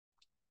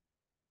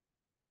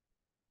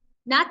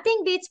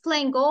Nothing beats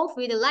playing golf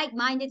with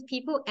like-minded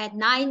people at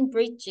Nine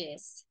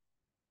Bridges.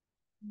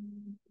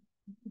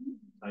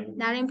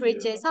 나인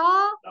브릿지에서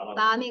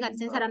마음이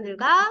같은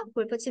사람들과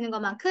골프 치는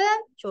것만큼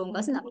좋은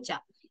것은 없죠.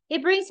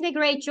 It brings me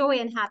great joy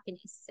and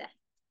happiness.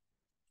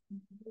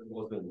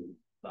 그것은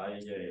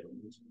나에게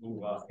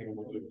기쁨과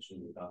행복을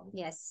줍니다.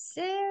 Yes,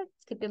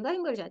 기쁨과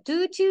행복을 줘.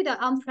 Due to the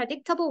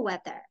unpredictable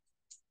weather.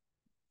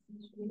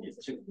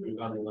 예측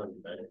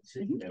불가능한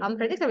날씨.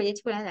 Unpredictable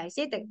예측 불가능한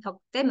날씨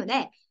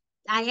때문에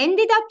I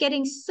ended up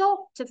getting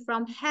soaked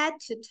from head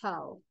to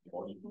toe.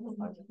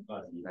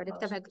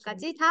 머리부터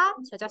발끝까지 다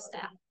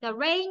젖었어요. The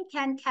rain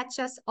can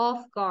catch us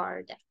off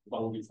guard.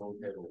 무방비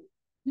상태로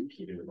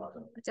비를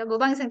맞아. 그렇죠?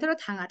 무방비 상태로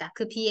당하다.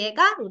 그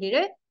비애가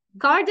우리를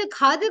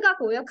가드가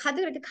뭐예요?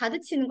 가드 이렇게 가드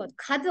치는 것.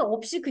 가드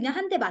없이 그냥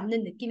한 대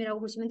맞는 느낌이라고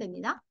보시면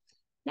됩니다.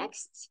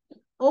 Next.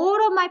 All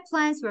of my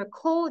plans were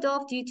called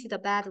off due to the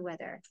bad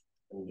weather.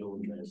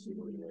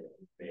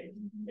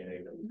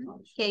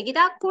 계획이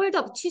다 called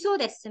off,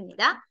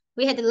 취소됐습니다.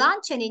 We had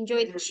lunch and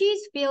enjoyed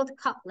cheese-filled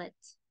cutlet.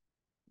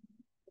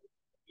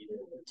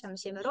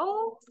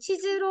 점심으로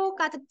치즈로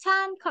가득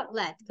찬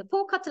cutlet, 그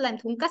포크 커틀렛,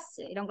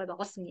 돈가스 이런 걸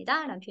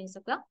먹었습니다. 라는 표현이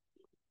있었고요.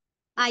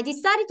 I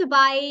decided to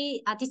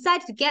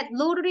get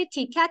lottery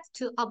tickets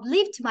to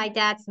uplift my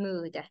dad's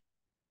mood.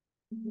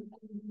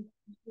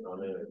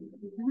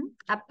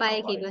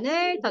 아빠의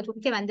기분을 더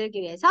좋게 만들기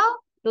위해서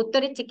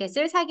로또리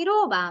티켓을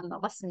사기로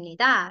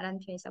마음먹었습니다. 라는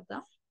표현이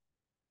있었고요.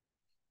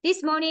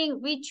 This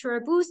morning, which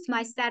will boost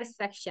my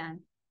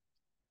satisfaction.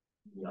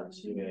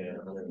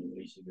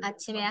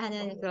 아침에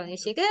하는 그런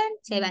의식은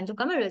제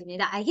만족감을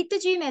올려줍니다. I hit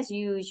the gym as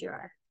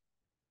usual.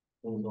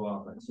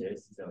 동서와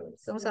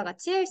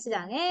같이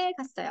헬스장에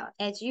갔어요.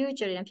 As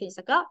usual 이라는 표현이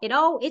있었고요.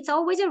 It's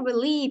always a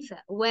relief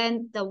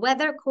when the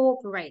weather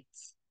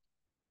cooperates.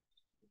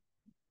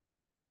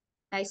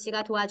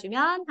 날씨가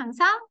도와주면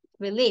항상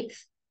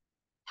relief.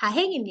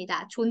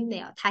 다행입니다.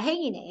 좋네요.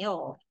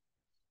 다행이네요.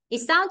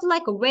 It sounds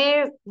like a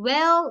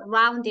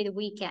well-rounded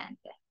weekend.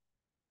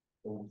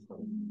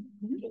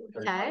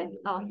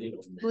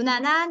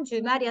 무난한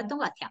주말이었던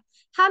것 같아요.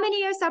 How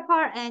many years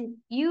apart and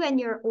you and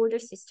your older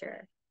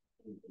sister?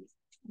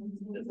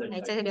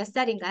 제가 몇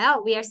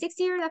살인가요? We are 6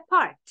 years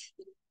apart.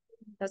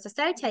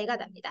 6살 차이가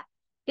납니다.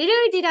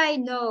 Little did I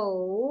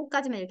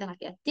know까지만 일단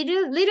할게요.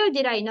 Little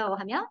did I know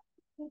하면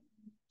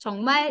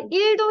정말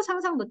 1도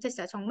상상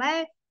못했어요.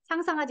 정말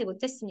상상하지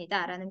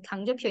못했습니다. 라는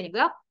강조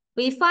표현이고요.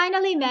 We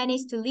finally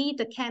managed to leave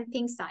the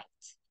camping site.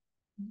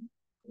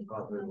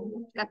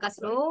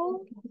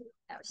 가까스로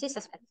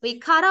We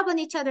caught up on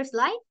each other's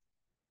life.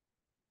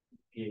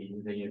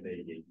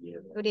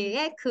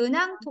 우리의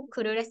근황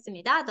토크를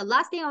했습니다. The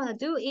last thing I want to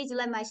do is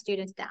let my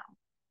students down.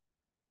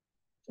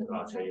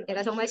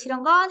 내가 정말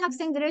싫은 건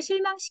학생들을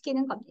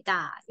실망시키는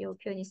겁니다. 이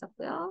표현이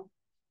있었고요.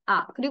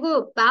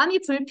 그리고 마음이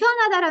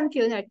불편하다라는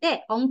표현을 할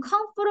때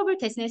uncomfortable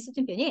대신에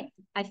쓰는 표현이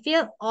I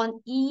feel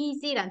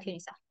uneasy라는 표현이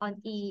있어요.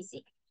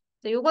 uneasy.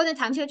 요거는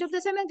다음 시간에 좀 더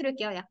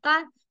설명드릴게요.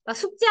 약간 막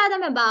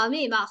숙제하다면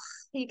마음이 막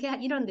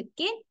이렇게 이런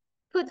느낌?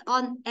 Put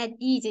on at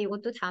ease.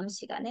 이것도 다음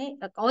시간에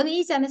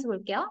uneasy 하면서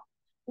볼게요.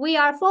 We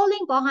are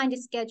falling behind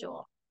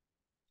schedule.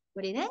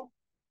 우리는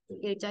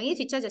일정이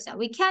뒤처졌어요.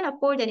 We can't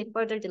afford any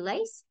further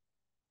delays.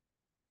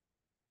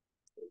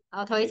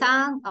 더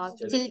이상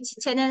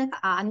지체는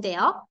안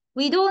돼요.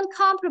 We don't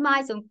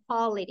compromise on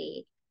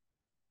quality.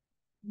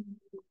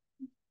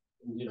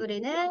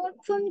 우리는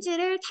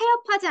품질을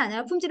타협하지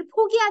않아요. 품질을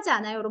포기하지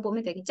않아요로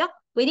보면 되겠죠?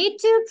 We need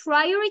to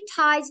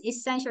prioritize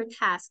essential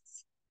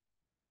tasks.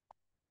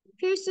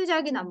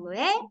 필수적인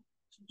업무에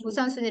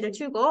우선순위를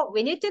주고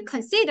We need to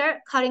consider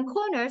cutting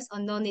corners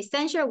on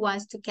non-essential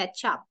ones to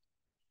catch up.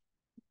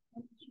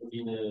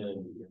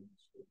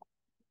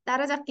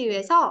 따라잡기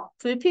위해서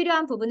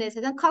불필요한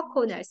부분에서는 cut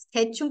corners,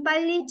 대충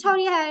빨리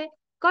처리할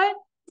걸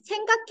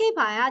생각해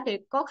봐야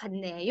될 것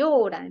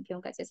같네요. 라는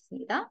표현까지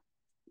했습니다.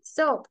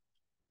 So,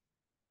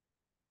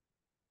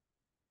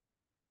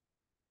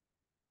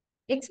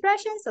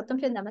 expressions 어떤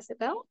표현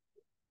남았을까요?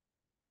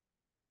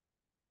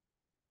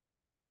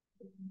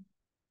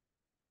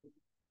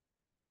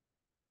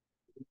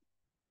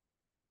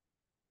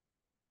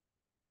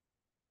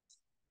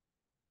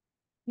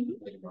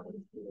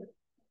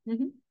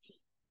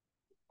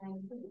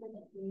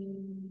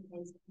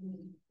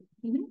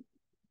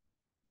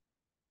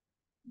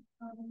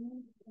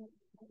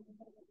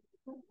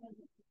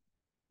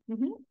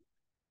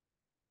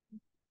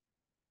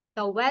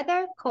 The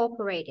weather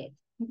cooperated.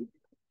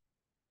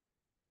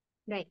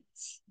 Right.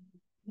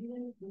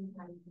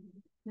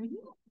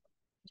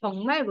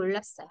 정말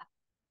몰랐어요.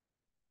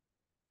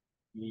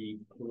 We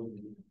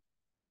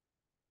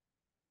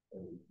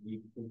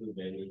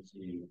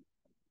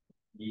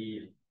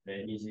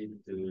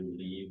managed to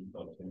leave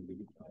the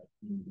camping site.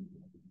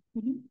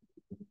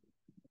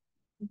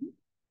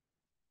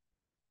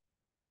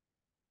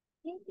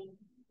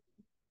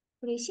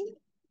 우리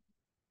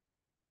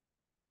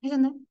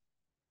하셨나요?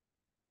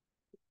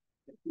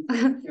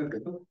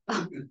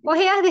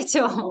 해야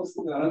되죠.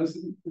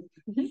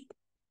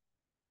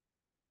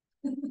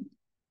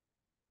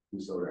 I'm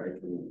sorry, I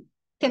couldn't.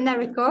 Cannot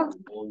recall.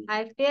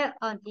 I feel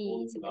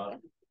uneasy.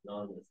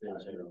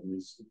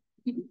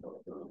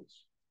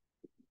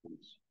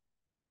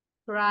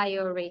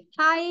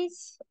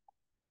 Prioritize.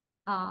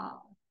 Uh,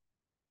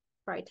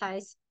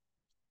 prioritize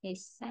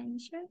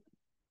essential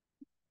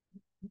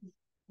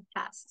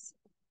tasks.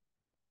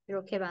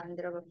 이렇게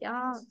만들어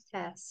볼게요.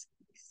 tasks.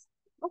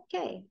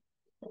 오케이.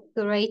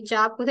 Great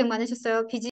job. 고생 많으셨어요.